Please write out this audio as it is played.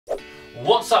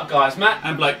What's up guys, Matt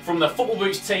and Blake from the Football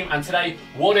Boots team, and today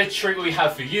what a treat we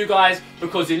have for you guys,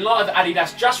 because in light of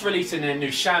Adidas just releasing their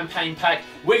new champagne pack,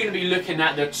 we're going to be looking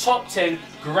at the top 10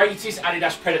 greatest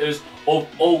Adidas Predators of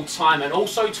all time, and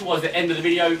also towards the end of the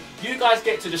video you guys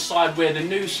get to decide where the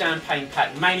new champagne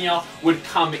pack mania would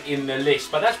come in the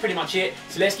list. But that's pretty much it,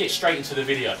 so let's get straight into the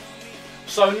video.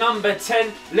 So number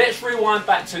 10, let's rewind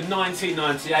back to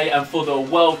 1998 and for the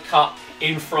World Cup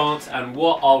in France, and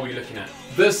what are we looking at?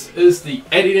 This is the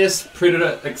Adidas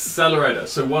Predator Accelerator.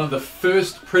 So one of the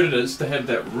first Predators to have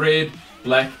that red,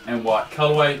 black and white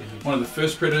colorway. One of the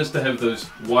first Predators to have those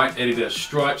white Adidas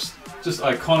stripes. Just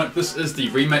iconic. This is the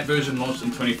remake version launched in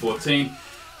 2014.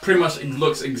 Pretty much it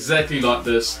looks exactly like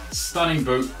this. Stunning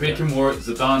boot. Beckham wore it,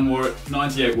 Zidane wore it.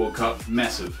 98 World Cup,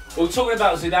 massive. Well, talking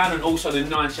about Zidane and also the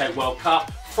 98 World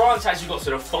Cup, France actually got to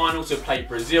the final to play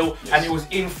Brazil, and it was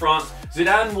in France.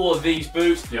 Zidane wore these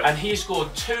boots, and he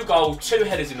scored 2 goals, 2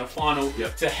 headers in the final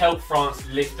to help France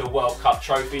lift the World Cup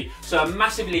trophy. So a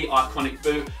massively iconic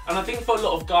boot, and I think for a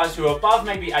lot of guys who are above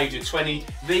maybe age of 20,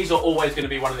 these are always going to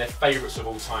be one of their favourites of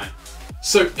all time.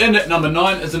 So in at number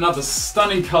 9 is another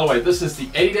stunning colorway. This is the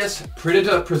Adidas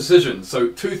Predator Precision. So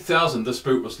 2000 this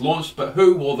boot was launched, but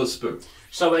who wore this boot?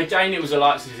 So again, it was the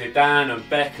likes of Zidane and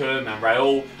Beckham and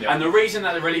Raul, and the reason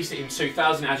that they released it in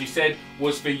 2000, as you said,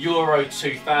 was for Euro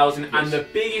 2000, and the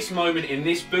biggest moment in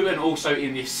this boot and also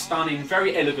in this stunning,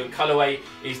 very elegant colourway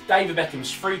is David Beckham's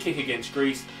free kick against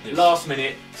Greece, last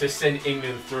minute to send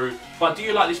England through. But do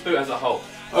you like this boot as a whole?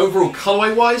 Overall,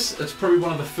 colourway wise, it's probably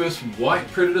one of the first white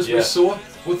Predators we saw,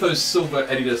 with those silver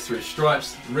Adidas 3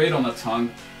 stripes, red on the tongue,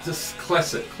 just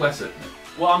classic.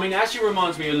 Well, I mean, it actually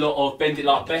reminds me a lot of Bend It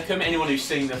Like Beckham. Anyone who's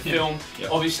seen the film,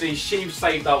 obviously she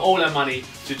saved up all her money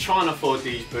to try and afford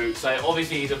these boots. So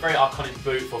obviously it's a very iconic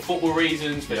boot for football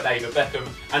reasons, for David Beckham,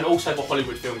 and also for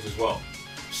Hollywood films as well.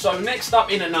 So next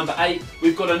up in at number 8,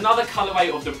 we've got another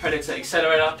colourway of the Predator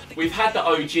Accelerator. We've had the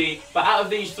OG, but out of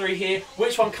these 3 here,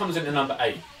 which one comes into number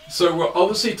 8? So we're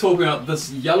obviously talking about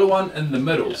this yellow one in the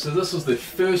middle. So this was the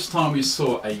first time we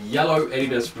saw a yellow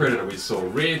Adidas Predator. We saw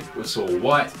red, we saw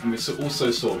white, and we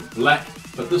also saw black.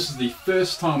 But this is the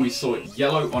first time we saw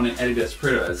yellow on an Adidas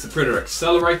Predator. It's the Predator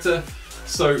Accelerator.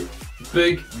 So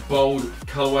big, bold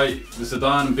colourway. The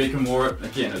Zidane and Beckham wore it.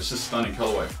 Again, it's just stunning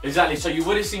colourway. Exactly. So you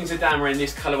would have seen Zidane wearing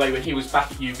this colourway when he was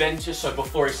back at Juventus, so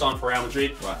before he signed for Real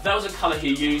Madrid. That was a colour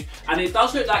he used, and it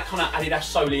does look like kind of Adidas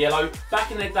Solar Yellow. Back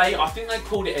in the day, I think they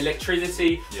called it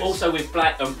Electricity, also with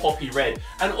black and poppy red.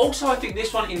 And also I think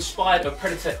this one inspired a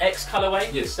Predator X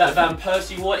colourway that Van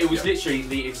Persie wore. It was literally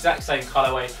the exact same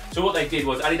colourway. So what they did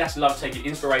was Adidas loved taking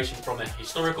inspiration from their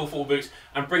historical football boots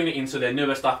and bringing it into their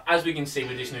newer stuff, as we can see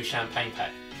with this new champagne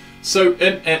pack. So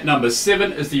in at number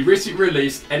 7 is the recently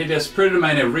released Adidas Predator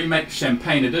Mania Remake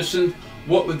Champagne Edition.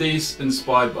 What were these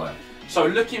inspired by? So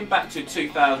looking back to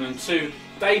 2002,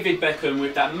 David Beckham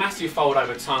with that massive fold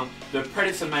over tongue, the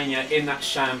Predator Mania in that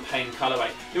champagne colourway.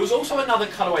 There was also another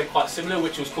colourway quite similar,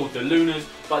 which was called the Lunas,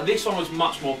 but this one was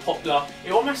much more popular.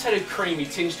 It almost had a creamy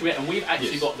tinge to it, and we've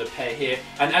actually got the pair here.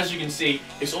 And as you can see,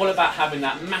 it's all about having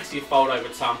that massive fold over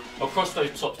tongue across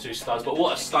those top 2 studs. But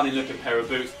what a stunning looking pair of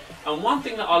boots. And one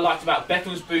thing that I liked about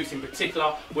Beckham's boots in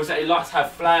particular was that he liked to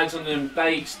have flags on them,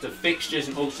 dates, the fixtures,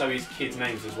 and also his kids'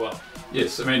 names as well.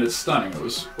 Yes, I mean, it's stunning.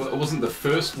 It wasn't the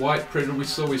first white Predator we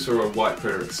saw. We saw a white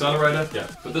Predator Accelerator,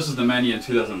 but this is the Mania in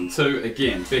 2002.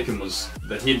 Again, Beckham was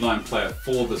the headline player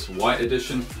for this white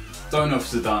edition. Don't know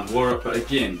if Zidane wore it, but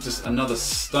again, just another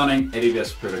stunning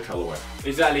Adidas Predator colorway.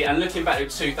 Exactly, and looking back to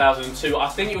 2002, I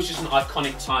think it was just an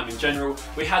iconic time in general.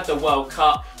 We had the World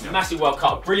Cup, massive World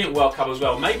Cup, brilliant World Cup as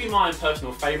well. Maybe my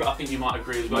personal favourite, I think you might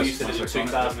agree as well. You said that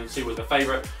 2002 was the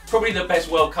favourite. Probably the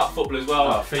best World Cup football as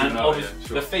well. And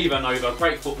obviously the Fever Nova,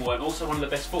 great football, and also one of the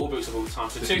best football boots of all time.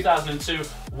 So 2002,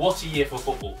 what a year for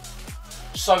football.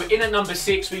 So in at number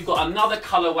 6, we've got another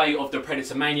colourway of the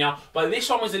Predator Mania, but this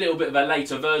one was a little bit of a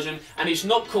later version, and it's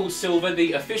not called silver.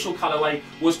 The official colourway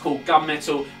was called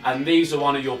gunmetal, and these are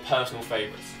one of your personal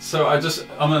favourites. So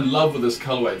I'm in love with this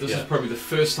colourway. This is probably the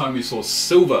first time we saw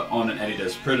silver on an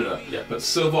Adidas Predator. But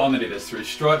silver on the Adidas 3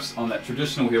 stripes, on that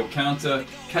traditional heel counter,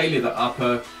 K-leather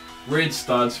upper, red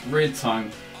studs, red tongue.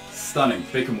 Stunning.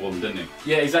 Beckham wore them, didn't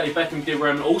he? Yeah, exactly. Beckham did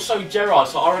wear them. Also Gerrard.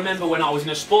 So I remember when I was in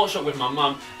a sports shop with my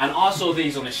mum and I saw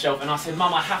these on the shelf and I said,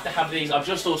 Mum, I have to have these. I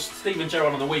just saw Steven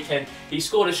Gerrard on the weekend. He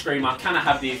scored a screamer. Can I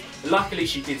have these? Luckily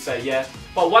she did say yeah.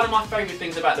 But one of my favourite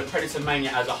things about the Predator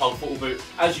Mania as a whole football boot,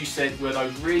 as you said, were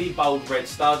those really bold red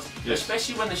studs,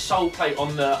 especially when the sole plate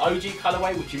on the OG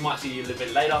colourway, which you might see a little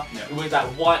bit later, with that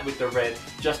white with the red,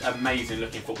 just amazing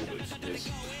looking football boots.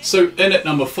 So in at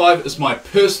number 5 is my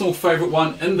personal favourite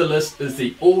one in the list, is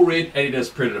the all red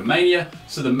Adidas Predator Mania.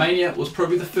 So the Mania was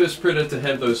probably the first Predator to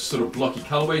have those sort of blocky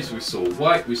colourways. We saw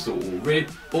white, we saw all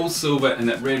red, all silver, and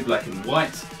that red, black and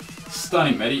white.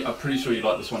 Stunning, Matty. I'm pretty sure you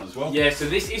like this one as well. Yeah, so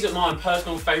this isn't my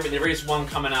personal favourite. There is one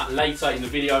coming out later in the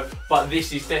video, but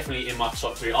this is definitely in my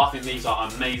top 3. I think these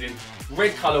are amazing.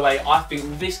 Red colourway, I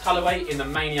think this colourway in the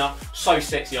Mania, so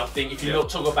sexy. I think if you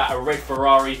talk about a red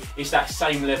Ferrari, it's that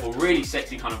same level, really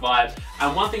sexy kind of vibe.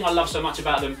 And one thing I love so much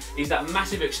about them is that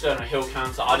massive external heel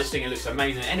counter. I just think it looks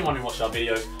amazing. Anyone who watched our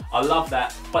videos, I love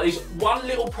that. But there's one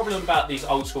little problem about these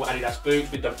old school Adidas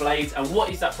boots with the blades, and what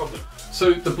is that problem?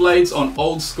 So the blades on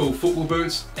old school football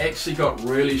boots actually got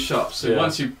really sharp. So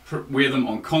once you wear them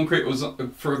on concrete,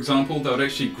 for example, they would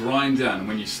actually grind down. And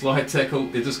when you slide tackle,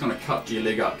 they're just going to cut your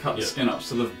leg up, cut the skin up.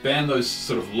 So they've banned those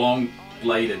sort of long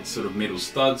bladed sort of metal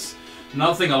studs.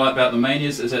 Another thing I like about the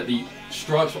Manias is that the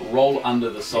stripes roll under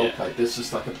the sole plate. That's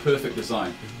just like a perfect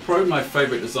design. Probably my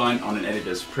favourite design on an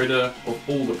Adidas Predator of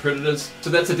all the Predators. So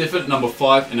that's a definite number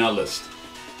 5 in our list.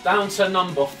 Down to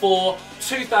number 4,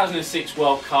 2006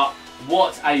 World Cup.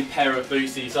 What a pair of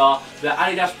boots these are. The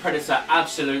Adidas Predator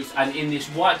Absolutes, and in this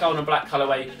white, gold and black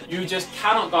colourway, you just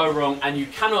cannot go wrong, and you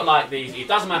cannot like these. It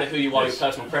doesn't matter who you are, your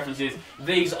personal preferences.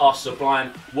 These are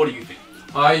sublime. What do you think?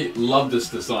 I love this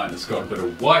design. It's got a bit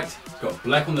of white, it's got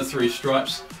black on the 3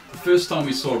 stripes. The first time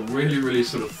we saw really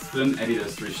sort of thin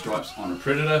Adidas 3 stripes on a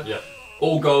Predator.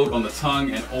 All gold on the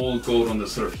tongue and all gold on the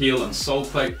sort of heel and sole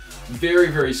plate.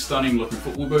 Very stunning looking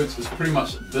football boots. It's pretty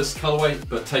much this colourway,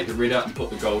 but take the red out and put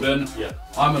the gold in.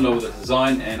 I'm in love with the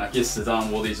design, and I guess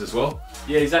Zidane wore these as well.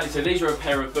 Yeah, exactly. So these are a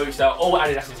pair of boots that all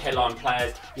Adidas's headline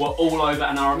players were all over,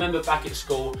 and I remember back at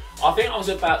school, I think I was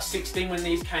about 16 when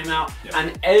these came out,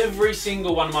 and every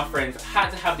single one of my friends had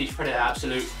to have these Predator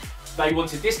Absolutes. They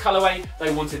wanted this colourway,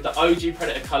 they wanted the OG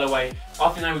Predator colourway. I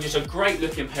think they were just a great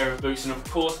looking pair of boots, and of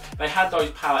course they had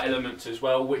those power elements as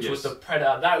well, which was the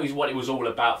Predator. That was what it was all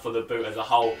about for the boot as a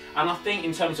whole. And I think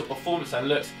in terms of performance and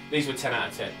looks, these were 10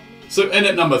 out of 10. So in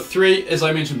at number 3, as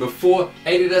I mentioned before,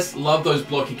 Adidas love those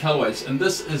blocky colourways, and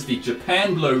this is the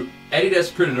Japan Blue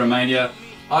Adidas Predator Mania.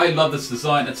 I love this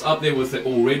design. It's up there with the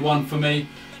all red one for me.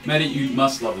 Matty, you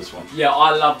must love this one. Yeah,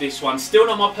 I love this one. Still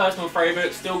not my personal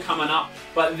favourite, still coming up,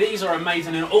 but these are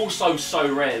amazing and also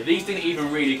so rare. These didn't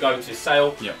even really go to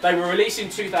sale. They were released in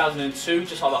 2002,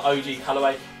 just like the OG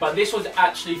colourway, but this was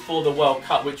actually for the World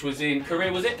Cup, which was in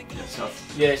Korea, was it?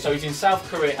 Yeah, so it's in South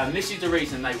Korea, and this is the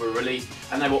reason they were released,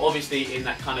 and they were obviously in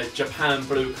that kind of Japan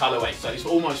blue colourway, so it's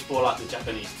almost for like the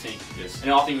Japanese team.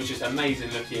 And I think it was just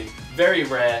amazing looking, very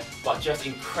rare, but just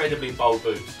incredibly bold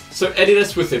boots. So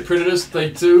Adidas with their Predators, they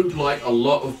do like a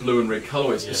lot of blue and red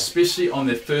colourways, especially on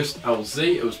their first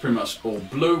LZ. It was pretty much all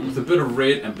blue with a bit of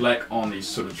red and black on these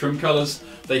sort of trim colours.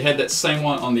 They had that same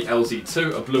one on the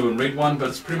LZ2, a blue and red one, but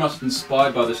it's pretty much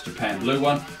inspired by this Japan blue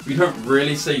one. We don't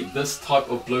really see this type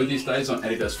of blue these days on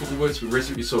Adidas football boots. We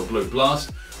recently saw Blue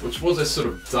Blast, which was a sort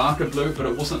of darker blue, but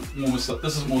it wasn't almost like,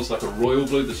 this is almost like a royal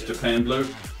blue, this Japan blue.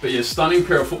 But yeah, stunning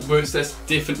pair of football boots. That's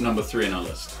definitely number 3 in our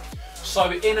list.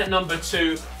 So in at number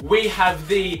 2, we have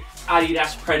the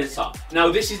Adidas Predator.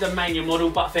 Now this is the Mania model,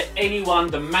 but for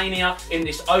anyone, the Mania in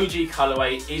this OG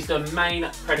colourway is the main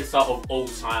Predator of all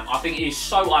time. I think it is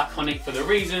so iconic for the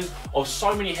reason of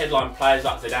so many headline players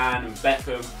like Zidane and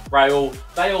Beckham, Raul.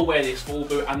 They all wear this full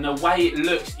boot, and the way it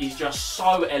looks is just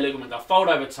so elegant with the fold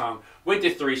over tongue, with the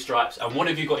 3 stripes. And what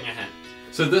have you got in your hand?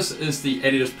 So this is the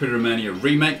Adidas Predator Mania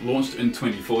remake, launched in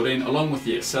 2014, along with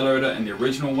the Accelerator and the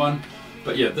original one.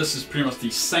 But yeah, this is pretty much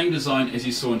the same design as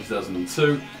you saw in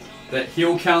 2002. That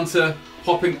heel counter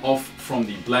popping off from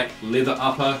the black leather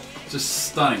upper, just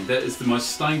stunning. That is the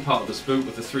most stunning part of this boot,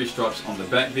 with the 3 stripes on the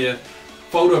back there.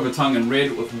 Fold over tongue in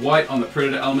red with white on the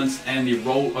Predator elements, and the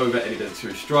roll over Adidas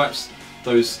 2 stripes.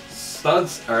 Those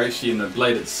studs are actually in the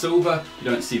bladed silver. You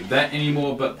don't see that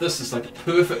anymore, but this is like a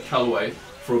perfect colourway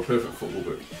for a perfect football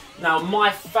boot. Now, my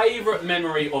favourite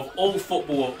memory of all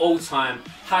football of all time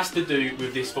has to do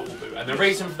with this football boot. And the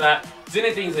reason for that,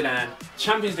 Zinedine Zidane,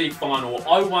 Champions League final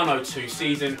 01-02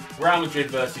 season, Real Madrid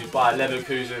versus Bayer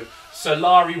Leverkusen.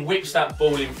 Solari whips that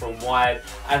ball in from wide,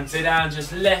 and Zidane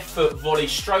just left foot volley,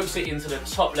 strokes it into the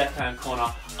top left hand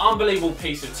corner. Unbelievable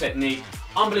piece of technique,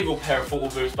 unbelievable pair of football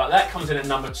boots, but that comes in at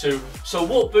number 2. So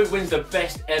what boot wins the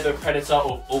best ever Predator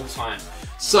of all time?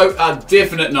 So our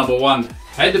definite number 1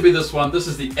 Had to be this one. This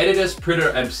is the Adidas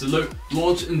Predator Absolute,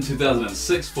 launched in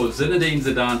 2006 for Zinedine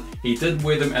Zidane. He did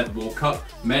wear them at the World Cup.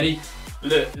 Matty?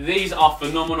 Look, these are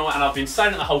phenomenal, and I've been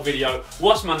saying it the whole video.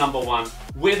 What's my number one?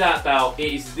 Without doubt,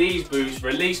 it is these boots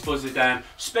released for Zidane,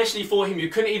 especially for him. You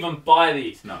couldn't even buy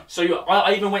these. No. So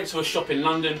I even went to a shop in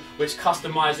London which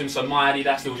customised them. So my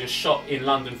Adidas, there was a shop in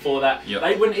London for that. Yep.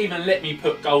 They wouldn't even let me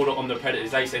put gold on the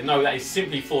Predators. They said no, that is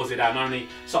simply for Zidane only.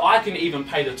 So I couldn't even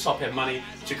pay the top end money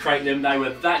to create them. They were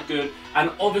that good.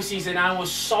 And obviously Zidane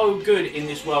was so good in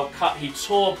this World Cup. He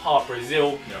tore apart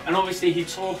Brazil, and obviously he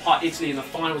tore apart Italy in the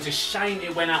final. It's a shame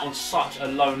it went out on such a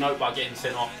low note by getting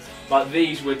sent off. But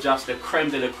these were just the creme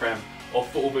de la creme of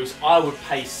football boots. I would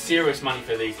pay serious money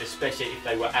for these, especially if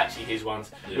they were actually his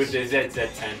ones, with the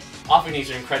ZZ10. I think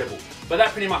these are incredible. But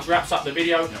that pretty much wraps up the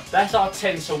video. That's our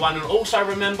 10 to 1. And also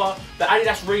remember, the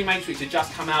Adidas remakes which have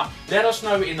just come out, let us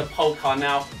know in the poll card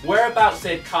now whereabouts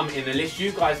they'd come in the list.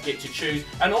 You guys get to choose.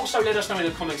 And also let us know in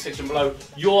the comment section below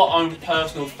your own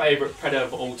personal favourite Predator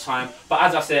of all time. But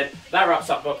as I said, that wraps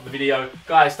up the video.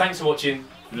 Guys, thanks for watching.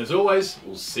 And as always,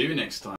 we'll see you next time.